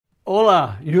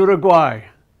Hola, Uruguay.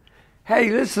 Hey,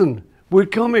 listen, we're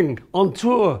coming on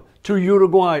tour to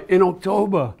Uruguay in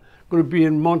October. Going to be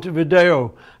in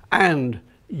Montevideo, and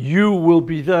you will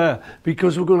be there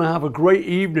because we're going to have a great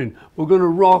evening. We're going to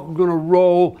rock, we're going to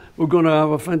roll, we're going to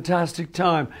have a fantastic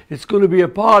time. It's going to be a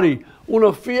party,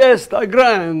 una fiesta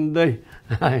grande,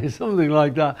 something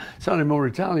like that. Sounding more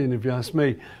Italian if you ask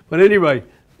me. But anyway,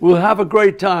 we'll have a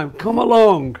great time. Come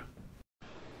along.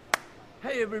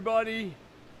 Hey everybody,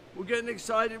 we're getting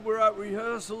excited. We're at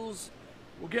rehearsals.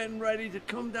 We're getting ready to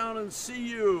come down and see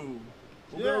you.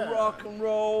 We're gonna rock and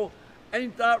roll.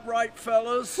 Ain't that right,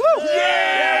 fellas? Woo!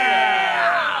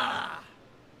 Yeah!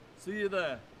 See you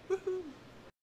there.